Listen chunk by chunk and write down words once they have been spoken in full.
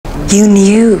You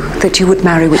knew that you would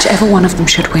marry whichever one of them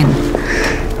should win.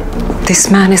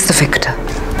 This man is the victor.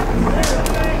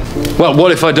 Well,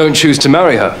 what if I don't choose to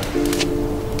marry her?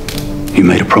 You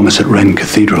made a promise at Rennes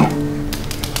Cathedral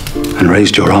and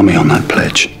raised your army on that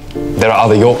pledge. There are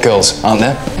other York girls, aren't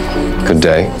there? Good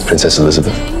day, Princess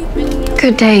Elizabeth.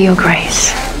 Good day, Your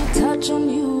Grace.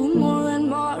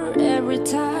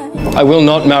 I will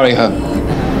not marry her.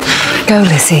 Go,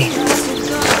 Lizzie.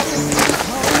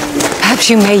 Perhaps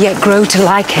you may yet grow to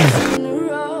like him.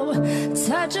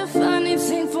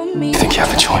 You think you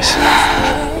have a choice?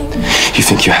 You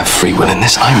think you have free will in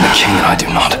this? I'm the king and I do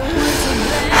not.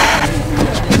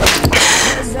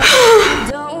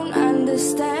 Don't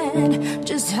understand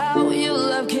just how your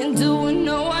love can do what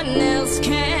no one else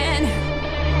can.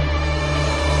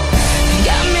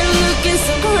 Got me looking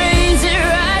so crazy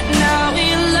right now.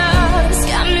 Your love's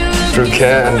got me looking Through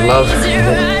care and love.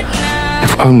 right now.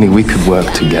 If only we could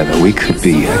work together, we could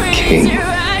be a king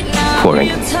for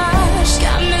England.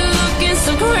 Got me looking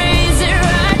so crazy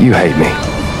right You hate me.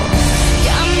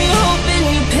 Got me hoping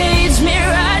you page me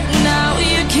right now.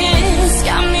 You kiss.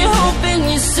 Got me hoping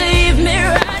you save me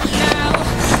right now.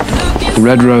 The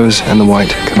red rose and the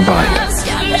white combined.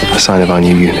 A sign of our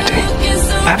new unity.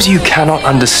 Perhaps you cannot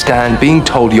understand being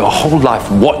told your whole life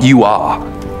what you are,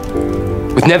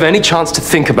 with never any chance to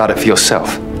think about it for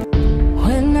yourself.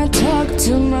 When I talk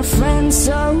to my friends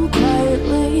so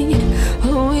quietly,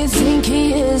 who you think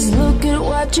he is? Look at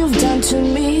what you've done to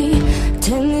me.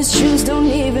 Tennis shoes don't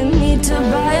even need to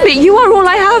buy. But you are all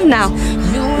I have now.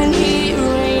 You and he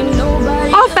ain't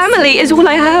nobody. Our family is all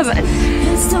I have.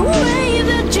 It's the way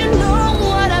that you know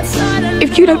what I thought.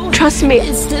 If you don't trust me,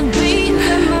 It's the beat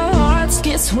that my heart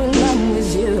skips when I'm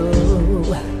with you.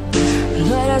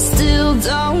 But I still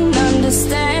don't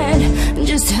understand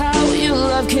just how your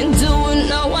love can do what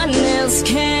no one else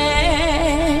can.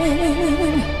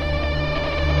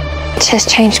 it has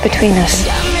changed between us.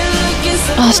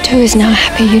 Ours too is now a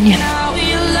happy union.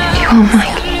 You are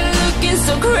mine.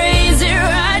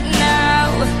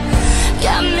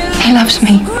 He loves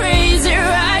me.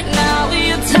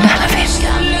 And I love him.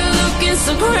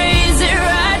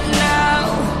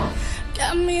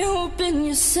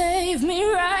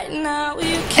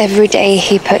 Every day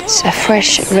he puts a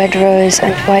fresh red rose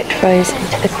and white rose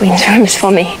into the Queen's rooms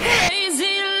for me.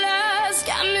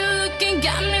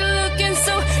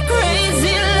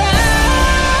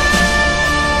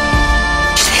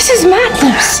 This is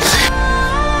madness.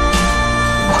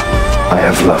 I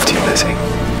have loved you, Lizzie.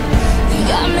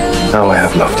 Now I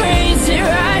have loved you.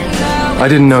 I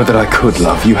didn't know that I could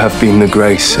love. You have been the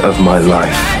grace of my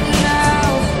life.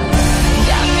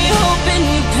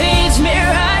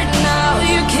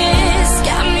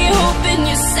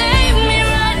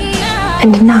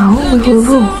 And now we will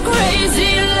rule.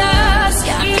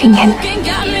 King Henry.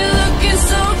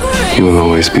 You will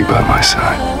always be by my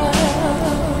side.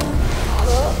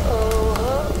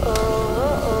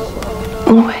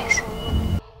 Always.